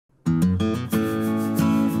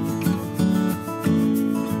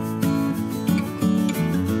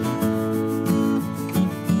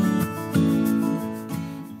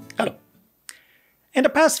In the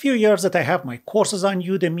past few years that I have my courses on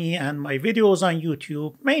Udemy and my videos on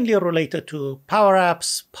YouTube, mainly related to Power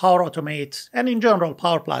Apps, Power Automate, and in general,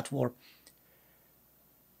 Power Platform,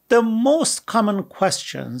 the most common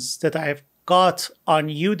questions that I've got on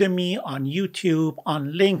Udemy, on YouTube,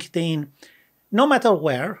 on LinkedIn, no matter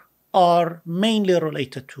where, are mainly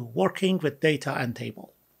related to working with data and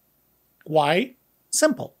table. Why?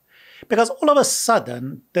 Simple. Because all of a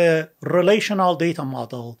sudden, the relational data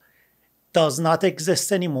model does not exist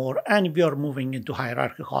anymore, and we are moving into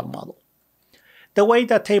hierarchical model. The way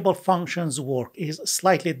that table functions work is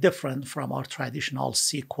slightly different from our traditional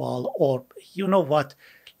SQL, or you know what,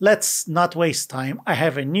 let's not waste time. I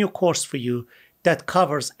have a new course for you that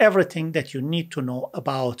covers everything that you need to know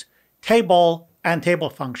about table and table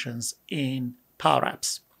functions in Power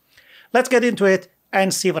Apps. Let's get into it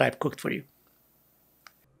and see what I've cooked for you.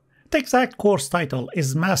 The exact course title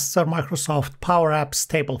is Master Microsoft Power Apps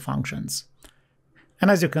Table Functions. And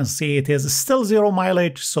as you can see, it is still 0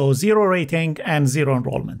 mileage, so 0 rating and 0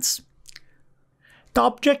 enrollments. The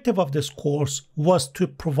objective of this course was to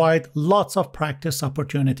provide lots of practice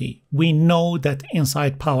opportunity. We know that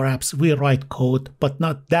inside Power Apps we write code, but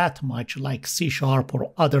not that much like C#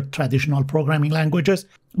 or other traditional programming languages.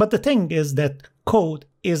 But the thing is that code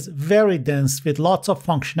is very dense with lots of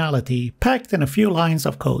functionality packed in a few lines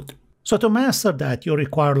of code. So to master that, you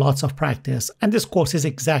require lots of practice, and this course is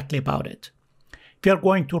exactly about it. We are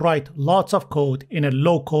going to write lots of code in a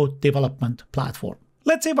low-code development platform.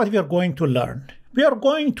 Let's see what we are going to learn. We are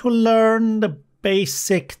going to learn the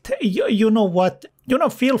basic, you know what,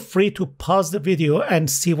 feel free to pause the video and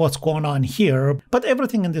see what's going on here. But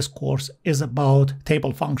everything in this course is about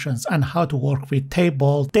table functions and how to work with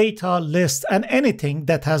table, data, lists, and anything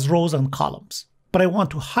that has rows and columns. But I want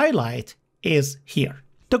to highlight is here.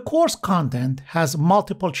 The course content has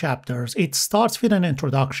multiple chapters. It starts with an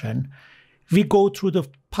introduction. We go through the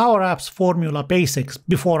Power Apps formula basics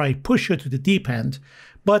before I push you to the deep end.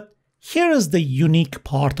 But here is the unique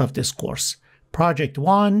part of this course. Project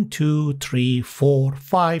 1, 2, 3, 4,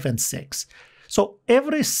 5, and 6. So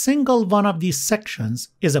every single one of these sections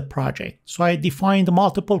is a project. So I defined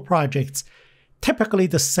multiple projects, typically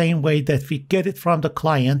the same way that we get it from the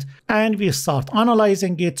client, and we start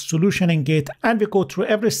analyzing it, solutioning it, and we go through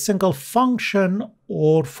every single function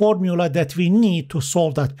or formula that we need to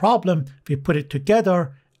solve that problem. We put it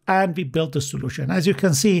together and we build the solution. As you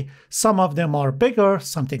can see, some of them are bigger,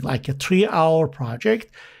 something like a 3-hour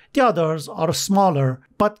project. The others are smaller,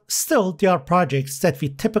 but still they are projects that we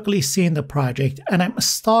typically see in the project, and I'm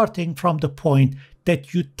starting from the point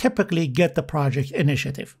that you typically get the project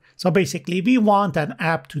initiative. So basically, we want an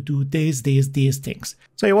app to do these things.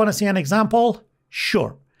 So you want to see an example?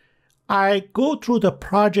 Sure. I go through the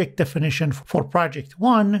project definition for project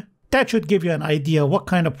 1. That should give you an idea what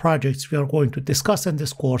kind of projects we are going to discuss in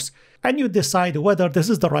this course, and you decide whether this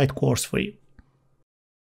is the right course for you.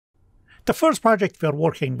 The first project we are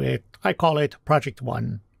working with, I call it project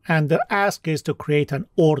 1, and the ask is to create an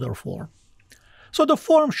order form. So the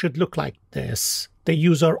form should look like this. The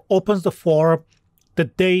user opens the form. The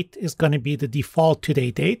date is going to be the default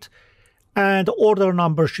today date, and the order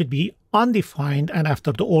number should be undefined, and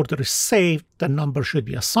after the order is saved, the number should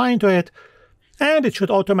be assigned to it, and it should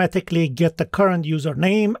automatically get the current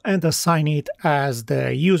username and assign it as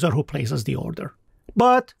the user who places the order.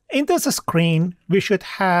 But in this screen, we should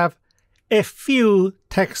have a few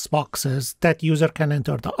text boxes that user can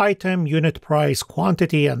enter the item, unit price,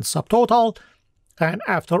 quantity, and subtotal. And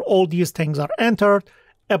after all these things are entered,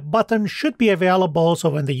 a button should be available, so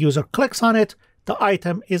when the user clicks on it, the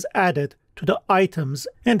item is added to the items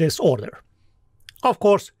in this order. Of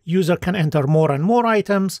course, user can enter more and more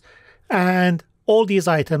items, and all these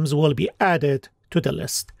items will be added to the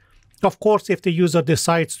list. Of course, if the user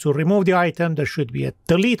decides to remove the item, there should be a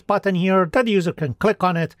delete button here that the user can click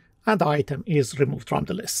on it, and the item is removed from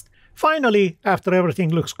the list. Finally, after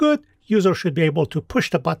everything looks good, user should be able to push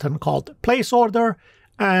the button called place order,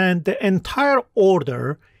 and the entire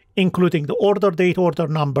order, including the order date, order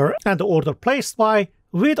number, and the order placed by,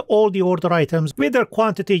 with all the order items, with their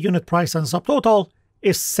quantity, unit price, and subtotal,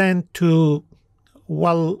 is sent to,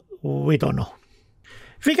 well, we don't know.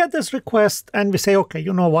 We get this request and we say, okay,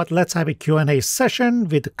 you know what, let's have a Q&A session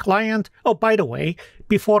with the client. Oh, by the way,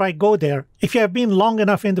 before I go there, if you have been long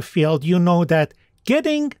enough in the field, you know that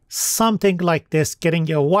getting something like this, getting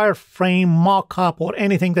a wireframe, mock-up, or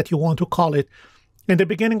anything that you want to call it, in the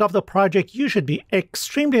beginning of the project, you should be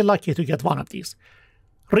extremely lucky to get one of these.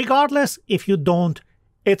 Regardless, if you don't,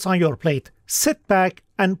 it's on your plate. Sit back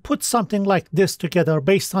and put something like this together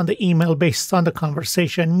based on the email, based on the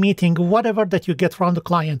conversation, meeting, whatever that you get from the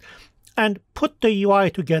client, and put the UI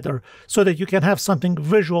together so that you can have something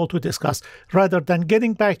visual to discuss rather than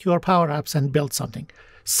getting back to your Power Apps and build something.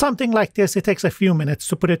 Something like this, it takes a few minutes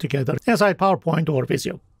to put it together inside PowerPoint or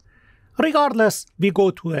Visio. Regardless, we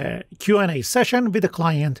go to a Q&A session with the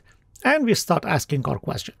client and we start asking our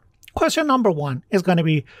question. Question number 1 is going to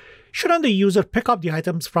be, shouldn't the user pick up the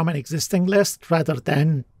items from an existing list rather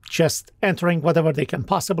than just entering whatever they can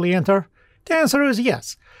possibly enter? The answer is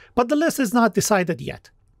yes, but the list is not decided yet.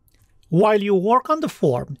 While you work on the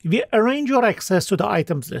form, we arrange your access to the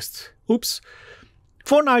items list. Oops.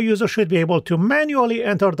 For now, users should be able to manually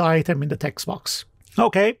enter the item in the text box.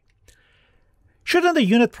 Okay. Shouldn't the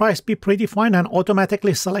unit price be predefined and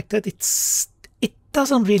automatically selected? It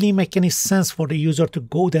doesn't really make any sense for the user to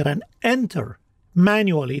go there and enter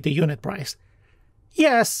manually the unit price.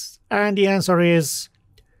 Yes, and the answer is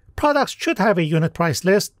products should have a unit price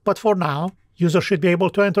list, but for now, users should be able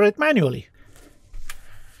to enter it manually.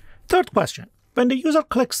 Third question, when the user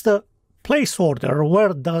clicks the place order,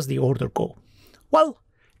 where does the order go? Well,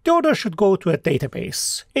 the order should go to a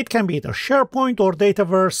database. It can be either SharePoint or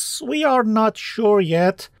Dataverse. We are not sure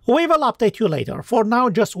yet. We will update you later. For now,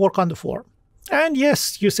 just work on the form. And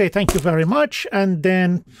yes, you say thank you very much, and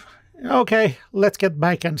then, okay, let's get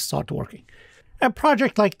back and start working. A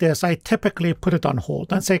project like this, I typically put it on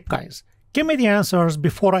hold and say, guys, give me the answers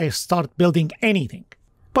before I start building anything.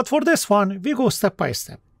 But for this one, we go step by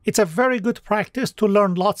step. It's a very good practice to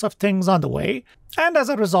learn lots of things on the way. And as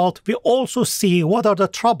a result, we also see what are the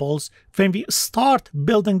troubles when we start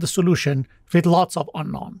building the solution with lots of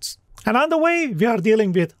unknowns. And on the way, we are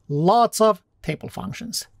dealing with lots of table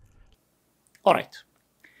functions. All right.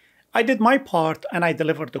 I did my part and I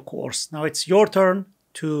delivered the course. Now it's your turn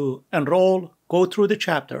to enroll, go through the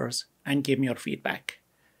chapters, and give me your feedback.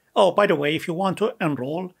 Oh, by the way, if you want to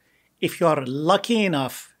enroll, if you are lucky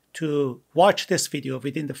enough to watch this video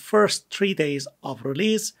within the first 3 days of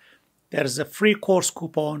release, there is a free course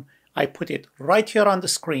coupon. I put it right here on the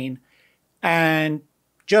screen, and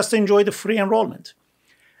just enjoy the free enrollment.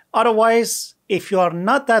 Otherwise, if you are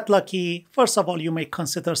not that lucky, first of all, you may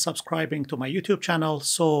consider subscribing to my YouTube channel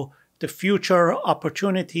so the future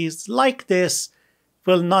opportunities like this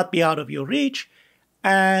will not be out of your reach.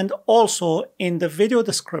 And also in the video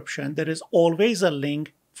description, there is always a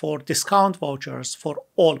link for discount vouchers for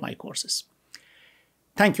all my courses.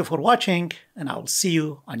 Thank you for watching, and I will see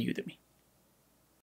you on Udemy.